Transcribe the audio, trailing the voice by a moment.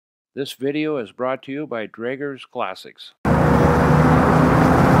This video is brought to you by Draeger's Classics.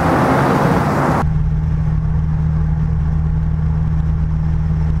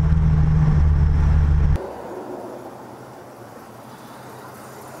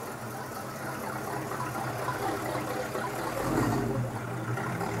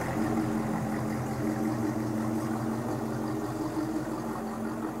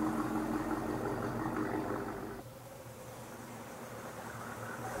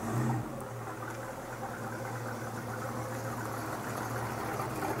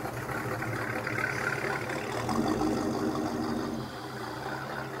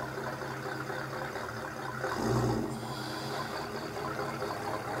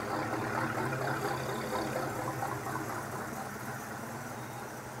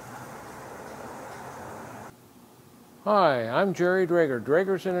 Hi, I'm Jerry Draeger,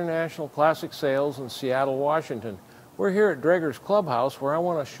 Draeger's International Classic Sales in Seattle, Washington. We're here at Draeger's Clubhouse where I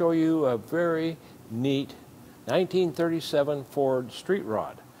want to show you a very neat 1937 Ford Street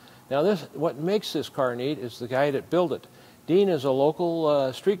Rod. Now what makes this car neat is the guy that built it. Dean is a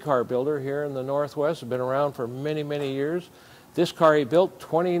local streetcar builder here in the Northwest, has been around for many, many years. This car he built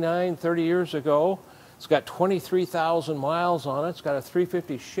 30 years ago. It's got 23,000 miles on it. It's got a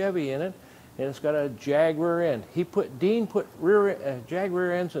 350 Chevy in it. And it's got a Jaguar end. Dean put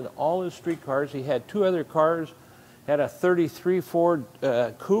Jaguar ends in all his street cars. He had two other cars, had a 33 Ford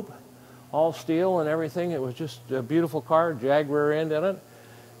coupe, all steel and everything. It was just a beautiful car, Jaguar end in it.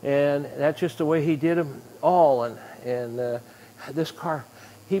 And that's just the way he did them all. And this car,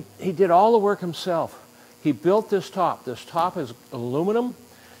 he did all the work himself. He built this top. This top is aluminum.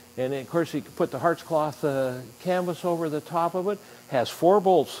 And of course he put the Hearts cloth canvas over the top of it. Has 4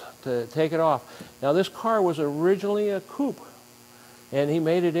 bolts to take it off. Now this car was originally a coupe, and he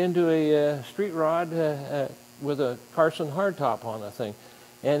made it into a street rod with a Carson hardtop on the thing.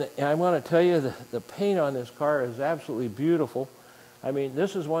 And I want to tell you, the paint on this car is absolutely beautiful. I mean,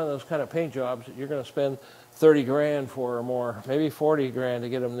 this is one of those kind of paint jobs that you're going to spend 30 grand for or more, maybe 40 grand to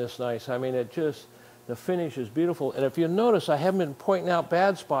get them this nice. I mean, the finish is beautiful. And if you notice, I haven't been pointing out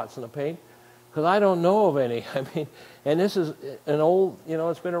bad spots in the paint because I don't know of any. I mean, and this is an old,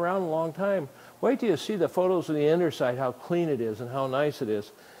 it's been around a long time. Wait till you see the photos of the underside, how clean it is and how nice it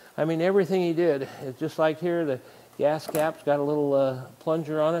is. I mean, everything he did, it's just like here, the gas cap's got a little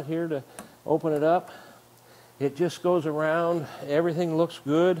plunger on it here to open it up. It just goes around. Everything looks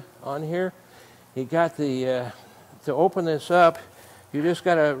good on here. You got to open this up, you just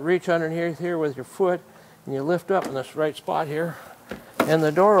got to reach underneath here with your foot, and you lift up in this right spot here, and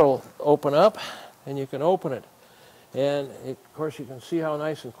the door will open up, and you can open it. And of course you can see how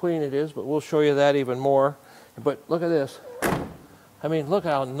nice and clean it is, but we'll show you that even more. But look at this. I mean, look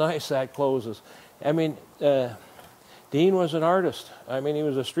how nice that closes. I mean, Dean was an artist. I mean, he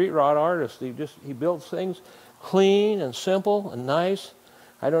was a street rod artist. He built things clean and simple and nice.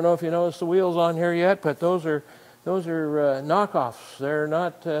 I don't know if you noticed the wheels on here yet, but those are knockoffs. They're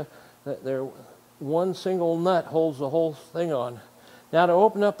not, they're one single nut holds the whole thing on. Now to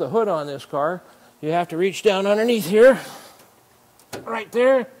open up the hood on this car, you have to reach down underneath here, right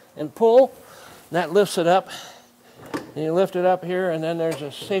there, and pull. And that lifts it up. And you lift it up here, and then there's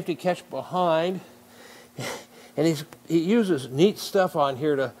a safety catch behind. And he uses neat stuff on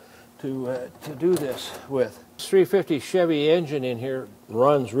here to do this with. This 350 Chevy engine in here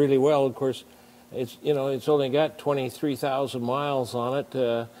runs really well. Of course, it's only got 23,000 miles on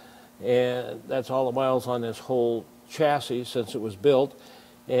it, and that's all the miles on this whole chassis since it was built.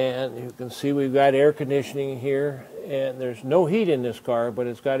 And you can see we've got air conditioning here, and there's no heat in this car, but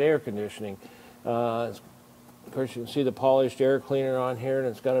it's got air conditioning. Of course, you can see the polished air cleaner on here, and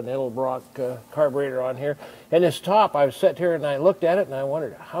it's got an Edelbrock carburetor on here. And this top, I sat here and I looked at it, and I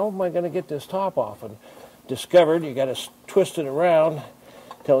wondered, how am I going to get this top off? And discovered you got to twist it around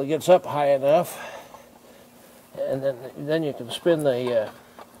till it gets up high enough, and then you can spin the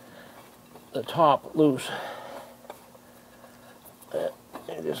top loose.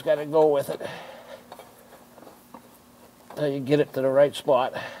 You just got to go with it until you get it to the right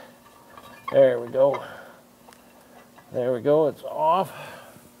spot. There we go. There we go. It's off,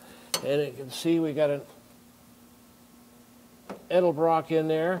 and you can see we got an Edelbrock in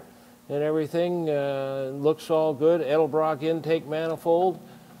there, and everything looks all good. Edelbrock intake manifold,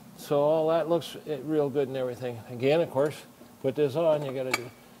 so all that looks real good and everything. Again, of course, put this on. You got to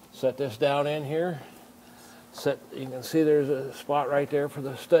set this down in here. You can see there's a spot right there for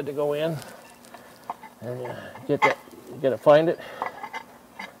the stud to go in, and you got to find it.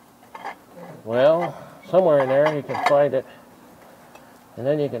 Well, somewhere in there you can find it, and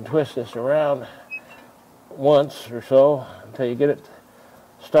then you can twist this around once or so until you get it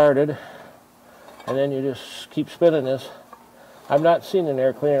started, and then you just keep spinning this. I've not seen an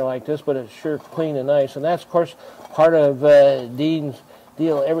air cleaner like this, but it's sure clean and nice. And that's, of course, part of Dean's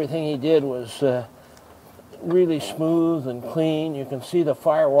deal. Everything he did was really smooth and clean. You can see the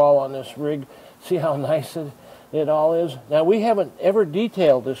firewall on this rig. See how nice it all is. Now, we haven't ever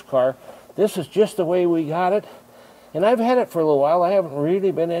detailed this car. This is just the way we got it. And I've had it for a little while. I haven't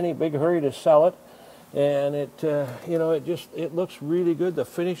really been in any big hurry to sell it. And it, you know, it looks really good. The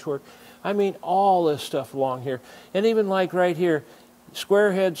finish work. I mean, all this stuff along here. And even like right here,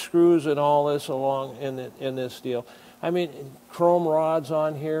 square head screws and all this along in this deal. I mean, chrome rods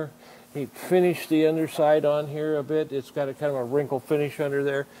on here. He finished the underside on here a bit. It's got a kind of a wrinkle finish under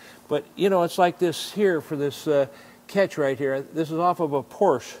there. But, you know, it's like this here for this catch right here. This is off of a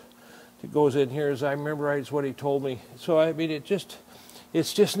Porsche that goes in here, as I remember right, is what he told me. So, I mean,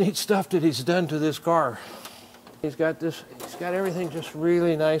 it's just neat stuff that he's done to this car. He's got everything just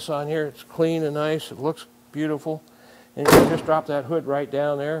really nice on here. It's clean and nice. It looks beautiful. And you can just drop that hood right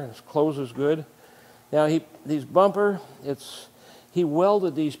down there, and it closes good. Now, these bumper, he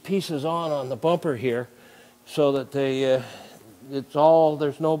welded these pieces on the bumper here so that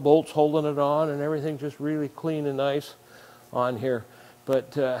there's no bolts holding it on, and everything's just really clean and nice on here.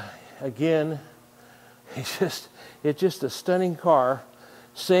 But again, it's just a stunning car.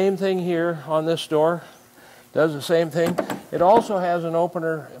 Same thing here on this door. Does the same thing. It also has an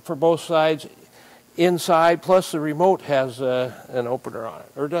opener for both sides inside, plus the remote has an opener on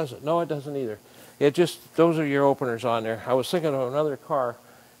it. Or does it? No, it doesn't either. It just, those are your openers on there. I was thinking of another car.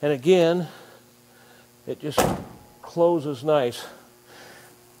 And again, it just closes nice.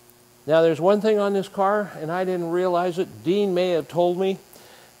 Now there's one thing on this car, and I didn't realize it. Dean may have told me.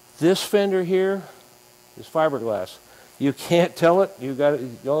 This fender here is fiberglass. You can't tell it.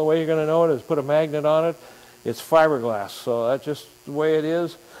 The only way you're going to know it is put a magnet on it. It's fiberglass, so that's just the way it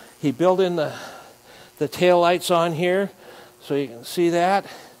is. He built in the tail lights on here, so you can see that.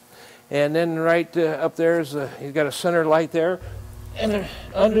 And then right up there is he's got a center light there. And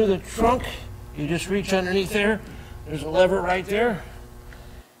under the trunk, you just reach underneath there. There's a lever right there,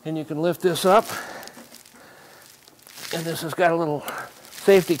 and you can lift this up. And this has got a little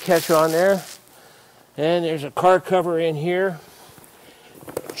safety catch on there. And there's a car cover in here.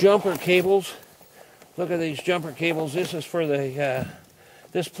 Jumper cables. Look at these jumper cables. This is for the,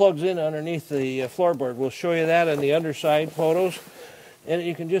 this plugs in underneath the floorboard. We'll show you that in the underside photos. And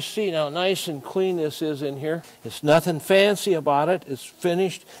you can just see now nice and clean this is in here. It's nothing fancy about it. It's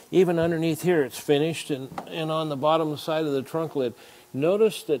finished. Even underneath here it's finished. And on the bottom side of the trunk lid.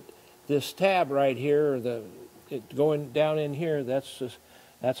 Notice that this tab right here, going down in here, that's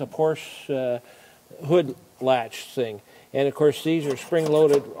a Porsche hood latch thing. And of course these are spring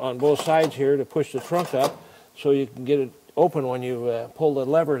loaded on both sides here to push the trunk up so you can get it open when you pull the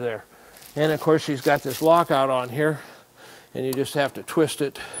lever there. And of course he's got this lockout on here, and you just have to twist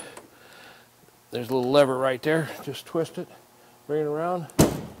it. There's a little lever right there. Just twist it, bring it around,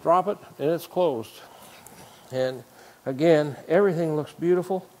 drop it, and it's closed. And again, everything looks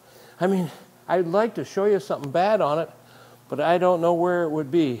beautiful. I mean, I'd like to show you something bad on it, but I don't know where it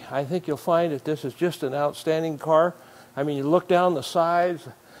would be. I think you'll find that this is just an outstanding car. I mean, you look down the sides,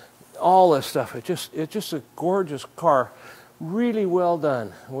 all this stuff. It's just a gorgeous car. Really well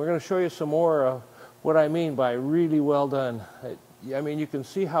done. We're going to show you some more of what I mean by really well done. I mean, you can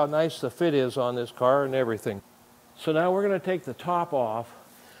see how nice the fit is on this car and everything. So now we're going to take the top off.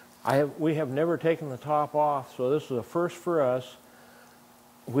 We have never taken the top off, so this is a first for us.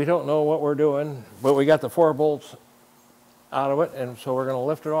 We don't know what we're doing, but we got the 4 bolts out of it, and so we're going to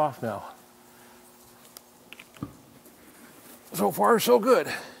lift it off now. So far, so good.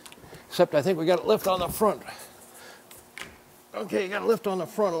 Except I think we got it lift on the front. Okay, you got to lift on the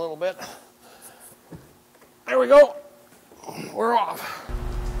front a little bit. There we go. We're off.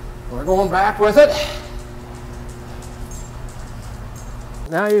 We're going back with it.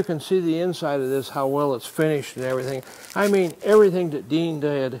 Now you can see the inside of this, how well it's finished and everything. I mean, everything that Dean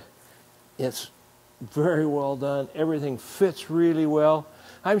did, it's very well done. Everything fits really well.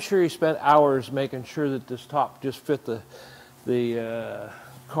 I'm sure he spent hours making sure that this top just fit the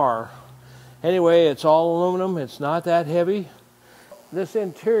car. Anyway, it's all aluminum. It's not that heavy. This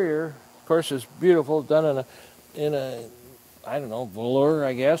interior, of course, is beautiful. Done in a I don't know, velour,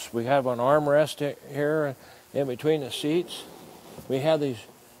 I guess. We have an armrest here in between the seats. We have these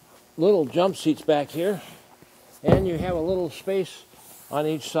little jump seats back here, and you have a little space on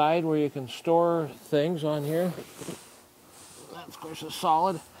each side where you can store things on here. That, of course, is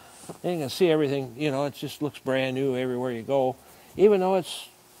solid. And you can see everything, you know, it just looks brand new everywhere you go. Even though it's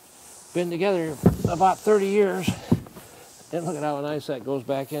been together about 30 years, And look at how nice that goes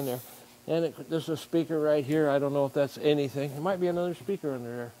back in there. And there's a speaker right here. I don't know if that's anything. There might be another speaker under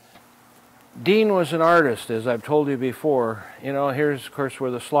there. Dean was an artist, as I've told you before. You know, here's of course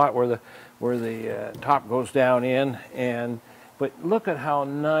where the slot, where the top goes down in, but look at how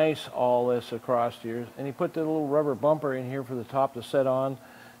nice all this across here. And he put the little rubber bumper in here for the top to set on.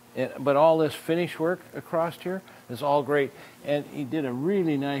 But all this finish work across here is all great. And he did a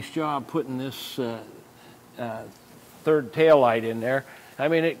really nice job putting this third tail light in there. I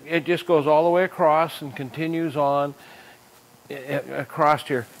mean, it just goes all the way across and continues on across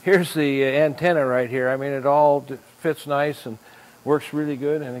here. Here's the antenna right here. I mean, it all fits nice and works really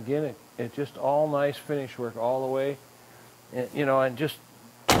good. And again, it just all nice finish work all the way. And, you know, and just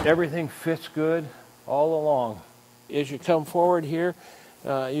everything fits good all along. As you come forward here,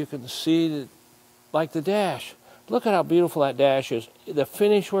 you can see that, like the dash. Look at how beautiful that dash is. The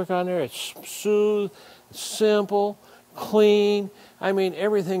finish work on there, it's smooth, simple, clean. I mean,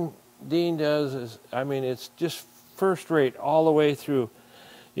 everything Dean does is, I mean, it's just first rate all the way through.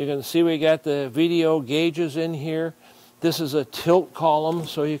 You can see we got the video gauges in here. This is a tilt column,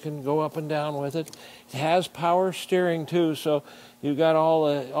 so you can go up and down with it. It has power steering too, so you've got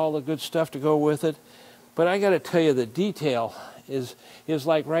all the good stuff to go with it. But I got to tell you, the detail is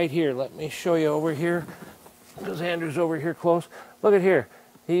like right here. Let me show you over here, because Andrew's over here close. Look at here.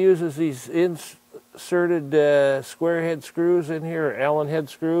 He uses these inserted square head screws in here, or Allen head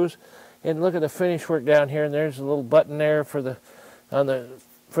screws. And look at the finish work down here, and there's a little button there for the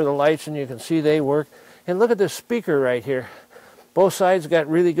lights, and you can see they work. And look at this speaker right here. Both sides got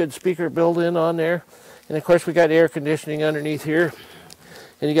really good speaker built in on there. And of course we got air conditioning underneath here.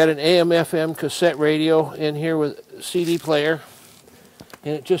 And you got an AM/FM cassette radio in here with CD player.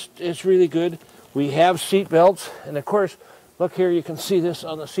 And it's really good. We have seat belts, and of course, look here, you can see this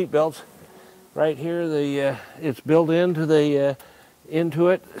on the seat belts. Right here, it's built into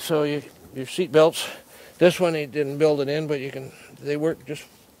it, so your seat belts. This one he didn't build it in, but they work just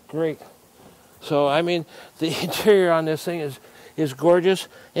great. So I mean, the interior on this thing is gorgeous,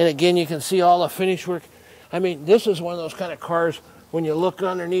 and again, you can see all the finish work. I mean, this is one of those kind of cars. When you look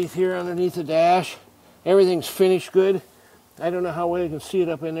underneath here, underneath the dash, everything's finished good. I don't know how well you can see it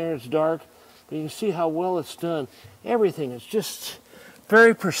up in there. It's dark, but you can see how well it's done. Everything is just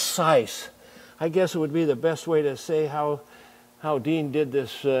very precise. I guess it would be the best way to say how Dean did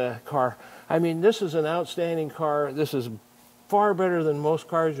this car. I mean, this is an outstanding car. This is far better than most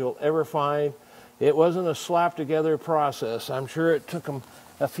cars you'll ever find. It wasn't a slap-together process. I'm sure it took him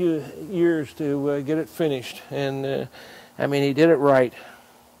a few years to get it finished. And, I mean, he did it right.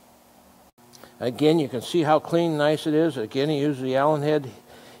 Again, you can see how clean and nice it is. Again, he used the Allen head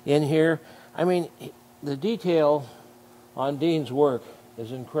in here. I mean, the detail on Dean's work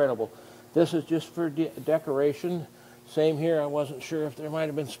is incredible. This is just for decoration. Same here. I wasn't sure if there might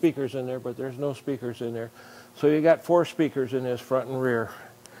have been speakers in there, but there's no speakers in there. So you got 4 speakers in this front and rear.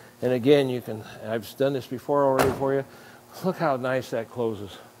 And again, I've done this before already for you. Look how nice that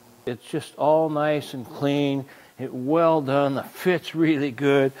closes. It's just all nice and clean. It's well done. The fit's really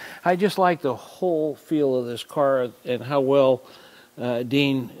good. I just like the whole feel of this car and how well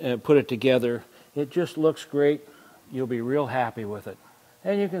Dean put it together. It just looks great. You'll be real happy with it.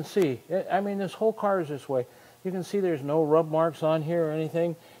 And you can see, I mean, this whole car is this way. You can see there's no rub marks on here or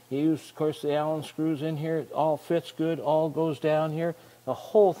anything. You use, of course, the Allen screws in here. It all fits good, all goes down here. The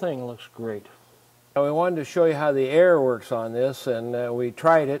whole thing looks great. Now, we wanted to show you how the air works on this, and we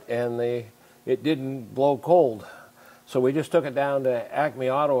tried it, and it didn't blow cold. So we just took it down to Acme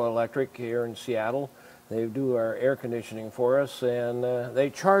Auto Electric here in Seattle. They do our air conditioning for us, and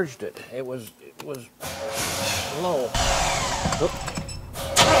they charged it. It was low. Oop.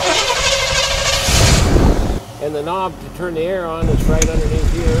 And the knob to turn the air on is right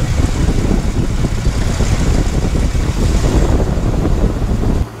underneath here.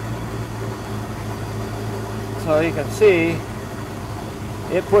 So you can see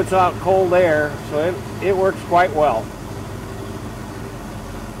it puts out cold air, so it works quite well.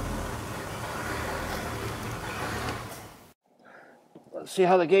 Let's see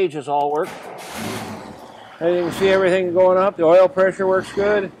how the gauges all work. And you can see everything going up. The oil pressure works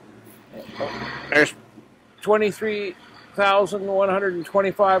good. There's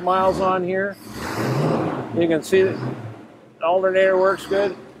 23,125 miles on here. You can see that the alternator works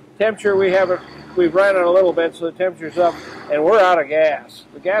good. Temperature, we've run it a little bit, so the temperature's up, and we're out of gas.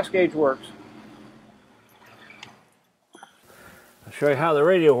 The gas gauge works. I'll show you how the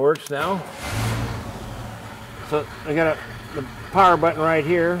radio works now. So I got the power button right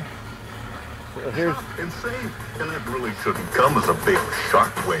here. So here's insane, and it really shouldn't come as a big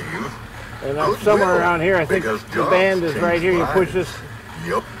shockwave. And somewhere around here, I think the band is right here. You push this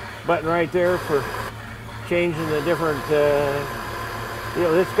button right there for changing the different, you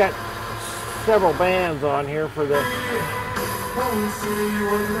know, it's got several bands on here for the,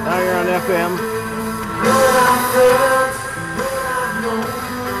 now you're on FM.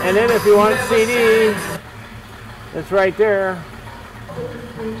 And then if you want CD, it's right there.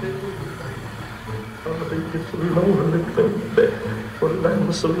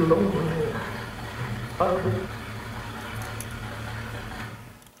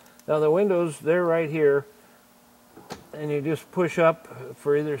 Now the windows, they're right here, and you just push up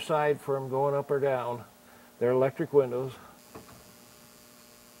for either side for them going up or down. They're electric windows.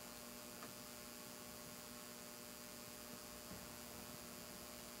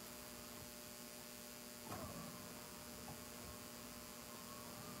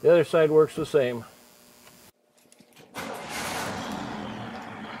 The other side works the same.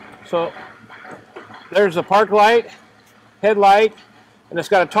 So there's the park light, headlight, and it's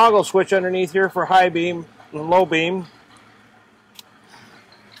got a toggle switch underneath here for high beam and low beam.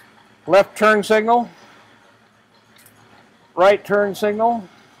 Left turn signal, right turn signal.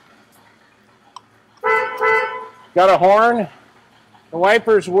 Got a horn. The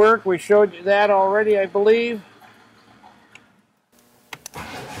wipers work. We showed you that already, I believe.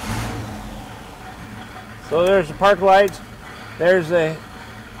 So there's the park lights. There's the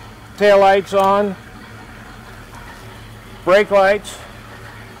tail lights on. Brake lights.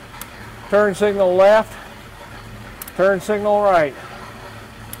 Turn signal left. Turn signal right.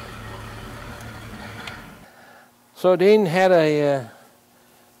 So Dean had a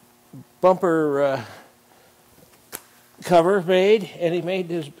bumper cover made, and he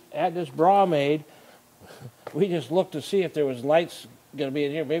had this bra made. We just looked to see if there was lights going to be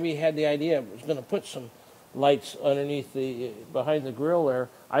in here. Maybe he had the idea it was going to put some lights underneath behind the grill there.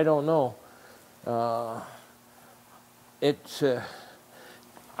 I don't know.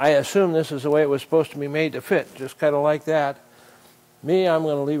 I assume this is the way it was supposed to be made to fit, just kind of like that. Me, I'm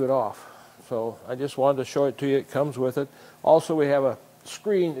going to leave it off. So I just wanted to show it to you. It comes with it. Also, we have a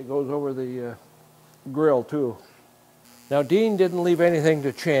screen that goes over the grill too. Now, Dean didn't leave anything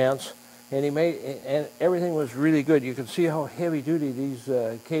to chance, and and everything was really good. You can see how heavy duty these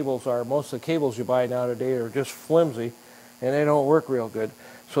cables are. Most of the cables you buy nowadays are just flimsy, and they don't work real good.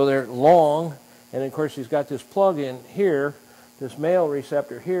 So they're long, and of course he's got this plug in here, this male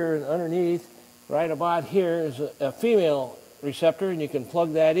receptor here, and underneath, right about here, is a female receptor, and you can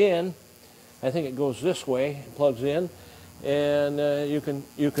plug that in. I think it goes this way, it plugs in, and you can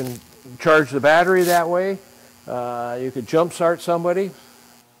charge the battery that way. You could jump start somebody.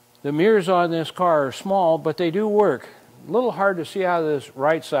 The mirrors on this car are small, but they do work. A little hard to see out of this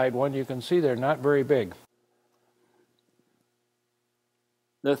right side one. You can see they're not very big.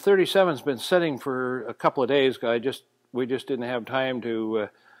 The 37's been sitting for a couple of days. We just didn't have time to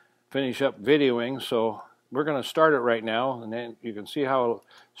finish up videoing, so we're going to start it right now, and then you can see how it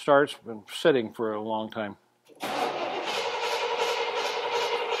starts. Been sitting for a long time.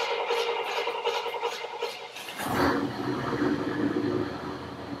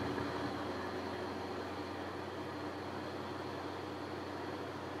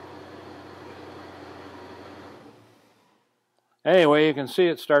 Anyway, you can see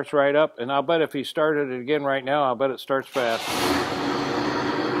it starts right up, and I'll bet if he started it again right now, I'll bet it starts fast.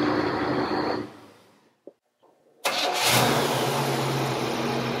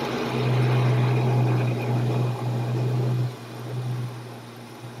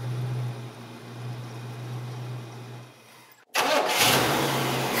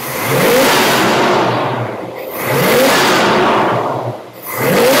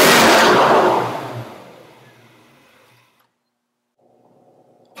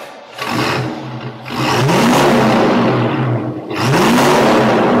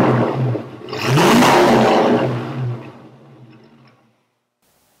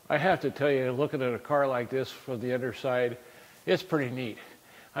 I have to tell you, looking at a car like this from the underside, it's pretty neat.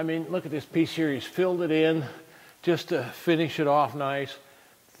 I mean, look at this piece here. He's filled it in just to finish it off nice.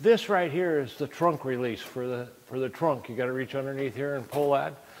 This right here is the trunk release for the trunk. You got to reach underneath here and pull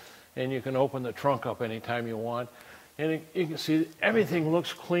that, and you can open the trunk up anytime you want. And you can see everything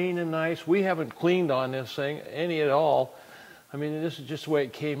looks clean and nice. We haven't cleaned on this thing any at all. I mean, this is just the way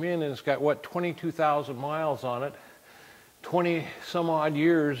it came in, and it's got, what, 22,000 miles on it. 20 some odd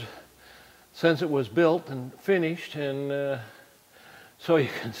years since it was built and finished, and so you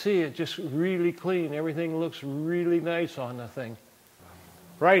can see it just really clean. Everything looks really nice on the thing.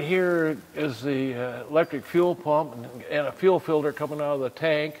 Right here is the electric fuel pump and a fuel filter coming out of the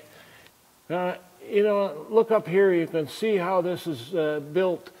tank. Now, you know, look up here, you can see how this is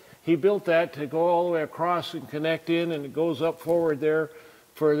built. He built that to go all the way across and connect in, and it goes up forward there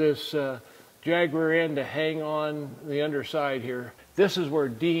for this Jaguar end to hang on the underside here. This is where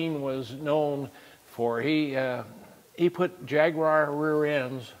Dean was known for. He put Jaguar rear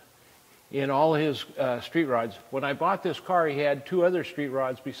ends in all his street rods. When I bought this car, he had two other street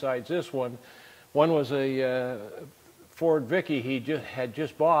rods besides this one. One was a Ford Vicky he had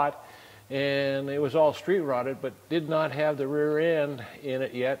just bought, and it was all street rodded, but did not have the rear end in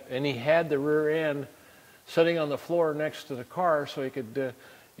it yet. And he had the rear end sitting on the floor next to the car so he could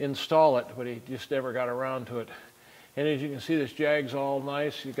install it, but he just never got around to it. And as you can see, this Jag's all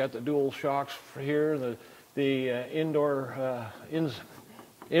nice. You got the dual shocks for here, the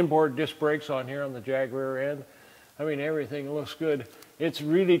inboard disc brakes on here on the Jag rear end. I mean, everything looks good. It's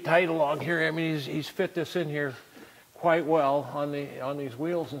really tight along here. I mean, he's fit this in here quite well on these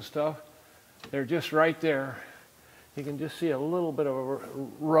wheels and stuff. They're just right there. You can just see a little bit of a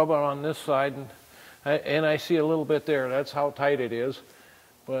rub on this side, and I see a little bit there. That's how tight it is.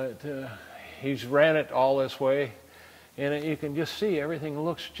 But he's ran it all this way, and you can just see everything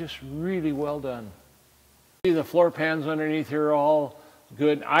looks just really well done. See the floor pans underneath here are all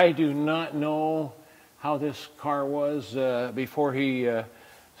good. I do not know how this car was before he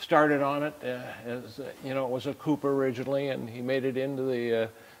started on it. As you know, it was a coupe originally, and he made it into the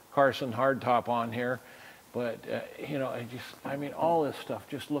Carson hardtop on here. But you know, I mean, all this stuff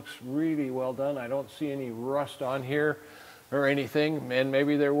just looks really well done. I don't see any rust on here or anything, and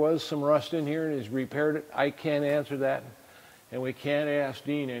maybe there was some rust in here and he's repaired it. I can't answer that, and we can't ask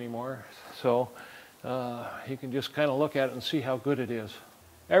Dean anymore. So you can just kind of look at it and see how good it is.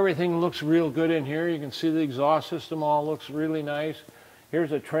 Everything looks real good in here. You can see the exhaust system all looks really nice.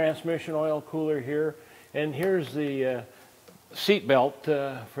 Here's a transmission oil cooler here, and here's the seat belt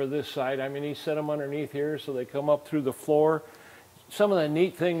for this side. I mean, he set them underneath here so they come up through the floor. Some of the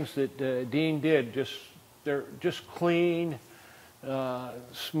neat things that Dean did, they're just clean,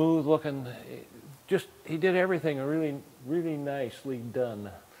 smooth looking. He did everything really, really nicely done.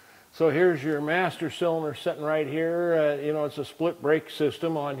 So here's your master cylinder sitting right here. You know, it's a split brake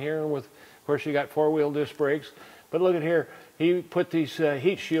system on here with, of course, you got four-wheel disc brakes. But look at here, he put these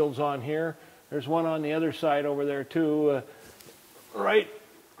heat shields on here. There's one on the other side over there too, right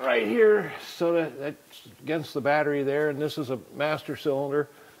here. So that's against the battery there, and this is a master cylinder.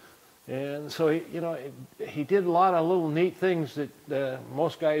 And so he did a lot of little neat things that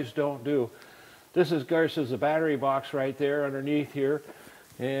most guys don't do. This is the battery box right there underneath here.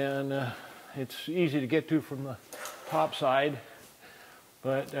 And it's easy to get to from the top side,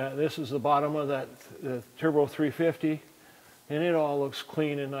 but this is the bottom of that Turbo 350, and it all looks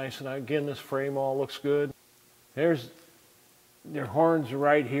clean and nice. And again, this frame all looks good. There's their horns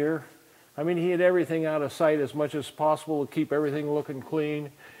right here. I mean, he had everything out of sight as much as possible to keep everything looking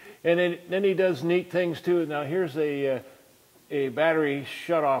clean. And then he does neat things too. Now here's a battery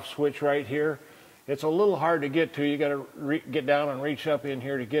shut-off switch right here. It's a little hard to get to. You got to get down and reach up in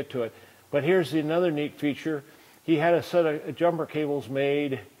here to get to it. But here's another neat feature. He had a set of jumper cables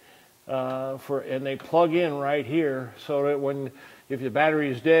made and they plug in right here, so that if the battery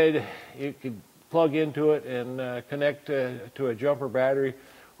is dead, you could plug into it and connect to a jumper battery,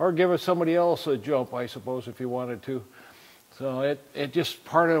 or give somebody else a jump, I suppose, if you wanted to. So it just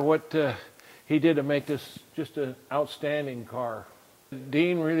part of what he did to make this just an outstanding car.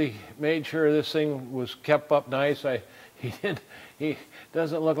 Dean really made sure this thing was kept up nice. He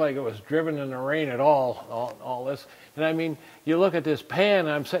doesn't look like it was driven in the rain at all this. And I mean, you look at this pan,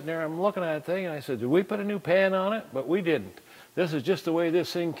 I'm sitting there, I'm looking at the thing, and I said, did we put a new pan on it? But we didn't. This is just the way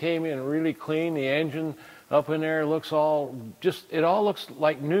this thing came in, really clean. The engine up in there looks it all looks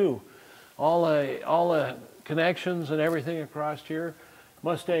like new. All the connections and everything across here.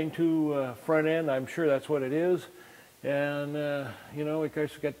 Mustang 2 front end, I'm sure that's what it is. And you know, of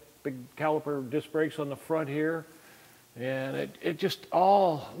course, we got big caliper disc brakes on the front here, and it just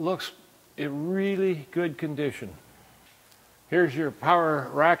all looks in really good condition. Here's your power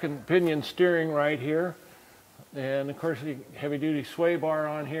rack and pinion steering right here, and of course, the heavy-duty sway bar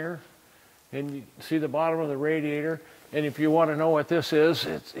on here, and you see the bottom of the radiator. And if you want to know what this is,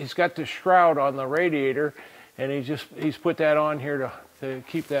 he's got this shroud on the radiator, and he's put that on here to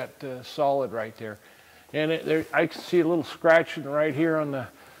keep that solid right there. And I can see a little scratching right here on the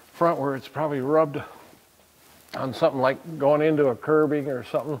front where it's probably rubbed on something like going into a curbing or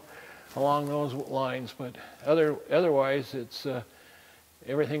something along those lines. But otherwise,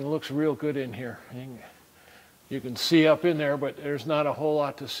 everything looks real good in here. You can see up in there, but there's not a whole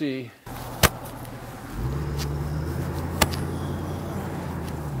lot to see.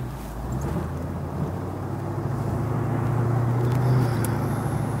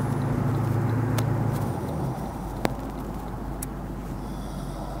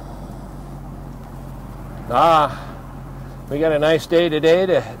 We got a nice day today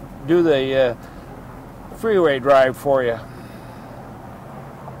to do the freeway drive for you.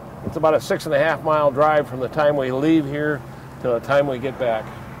 It's about a 6.5 mile drive from the time we leave here to the time we get back.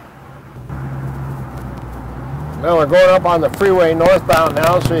 Well, we're going up on the freeway northbound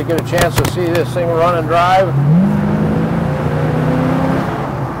now, so you get a chance to see this thing run and drive.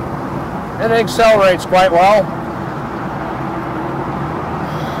 And it accelerates quite well.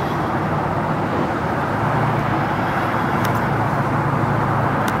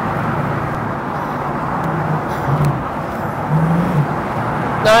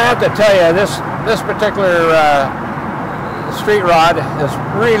 Now I have to tell you, this particular street rod is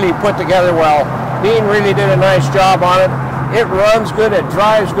really put together well. Dean really did a nice job on it. It runs good, it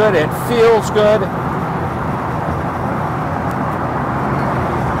drives good, it feels good.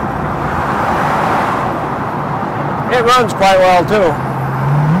 It runs quite well too.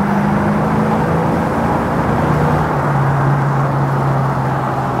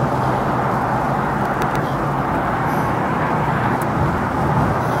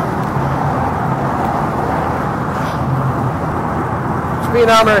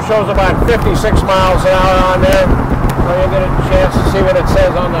 Speedometer shows about 56 miles an hour on there, so you get a chance to see what it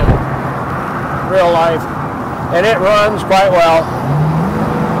says on the real life. And it runs quite well.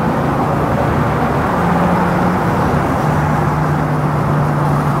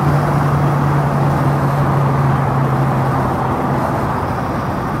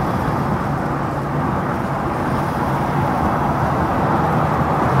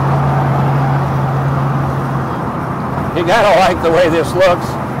 You gotta like the way this looks.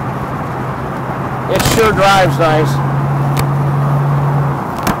 It sure drives nice.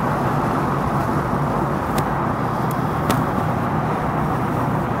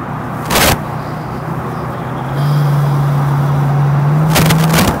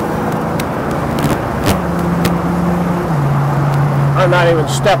 I'm not even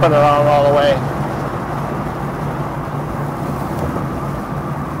stepping it on all the way.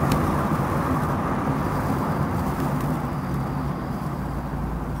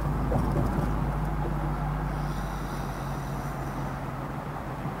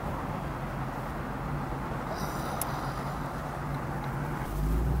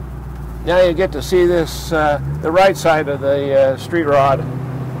 Now you get to see this, the right side of the street rod,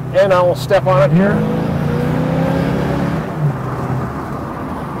 and I will step on it here.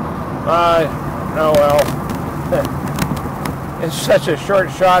 Oh well, it's such a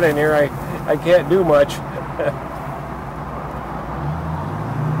short shot in here, I can't do much.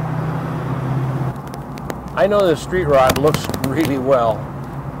 I know the street rod looks really well,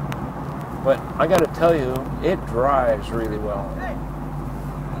 but I got to tell you, it drives really well.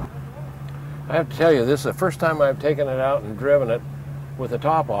 I have to tell you, this is the first time I've taken it out and driven it with the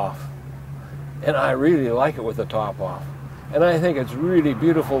top off. And I really like it with the top off. And I think it's really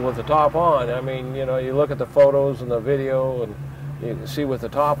beautiful with the top on. I mean, you know, you look at the photos and the video and you can see with the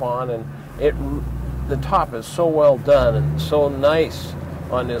top on, and the top is so well done and so nice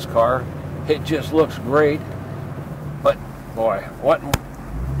on this car. It just looks great. But boy,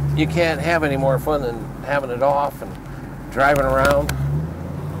 you can't have any more fun than having it off and driving around.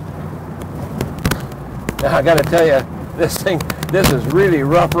 Now I got to tell you, this is really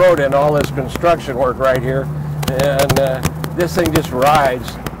rough road in all this construction work right here, and this thing just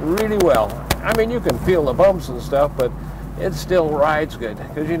rides really well. I mean, you can feel the bumps and stuff, but it still rides good,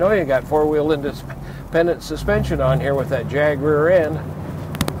 because you know you got four-wheel independent suspension on here with that Jaguar end,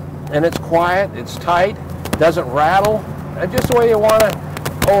 and it's quiet, it's tight, doesn't rattle, just the way you want to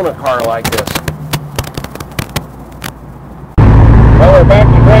own a car like this. Well, we're back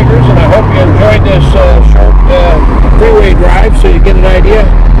to Drager's, and I hope you enjoyed this short freeway drive, so you get an idea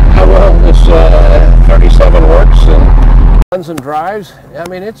how well this 37 works and runs and drives. I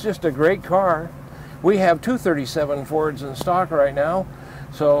mean, it's just a great car. We have two 37 Fords in stock right now,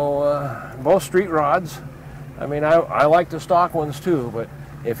 so both street rods. I mean, I like the stock ones too, but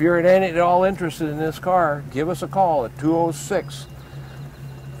if you're at all interested in this car, give us a call at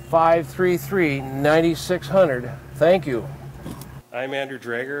 206-533-9600. Thank you. I'm Andrew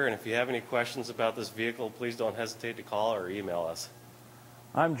Drager, and if you have any questions about this vehicle, please don't hesitate to call or email us.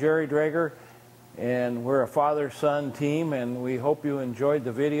 I'm Jerry Drager, and we're a father-son team, and we hope you enjoyed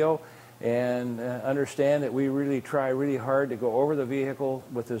the video and understand that we really try really hard to go over the vehicle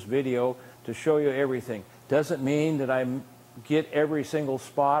with this video to show you everything. Doesn't mean that I get every single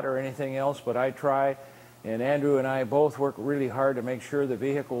spot or anything else, but I try, and Andrew and I both work really hard to make sure the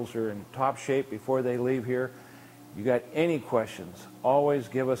vehicles are in top shape before they leave here. You got any questions, always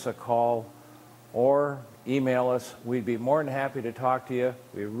give us a call or email us. We'd be more than happy to talk to you.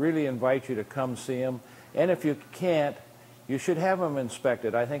 We really invite you to come see them And if you can't, you should have them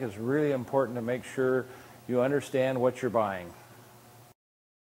inspected. I think it's really important to make sure you understand what you're buying.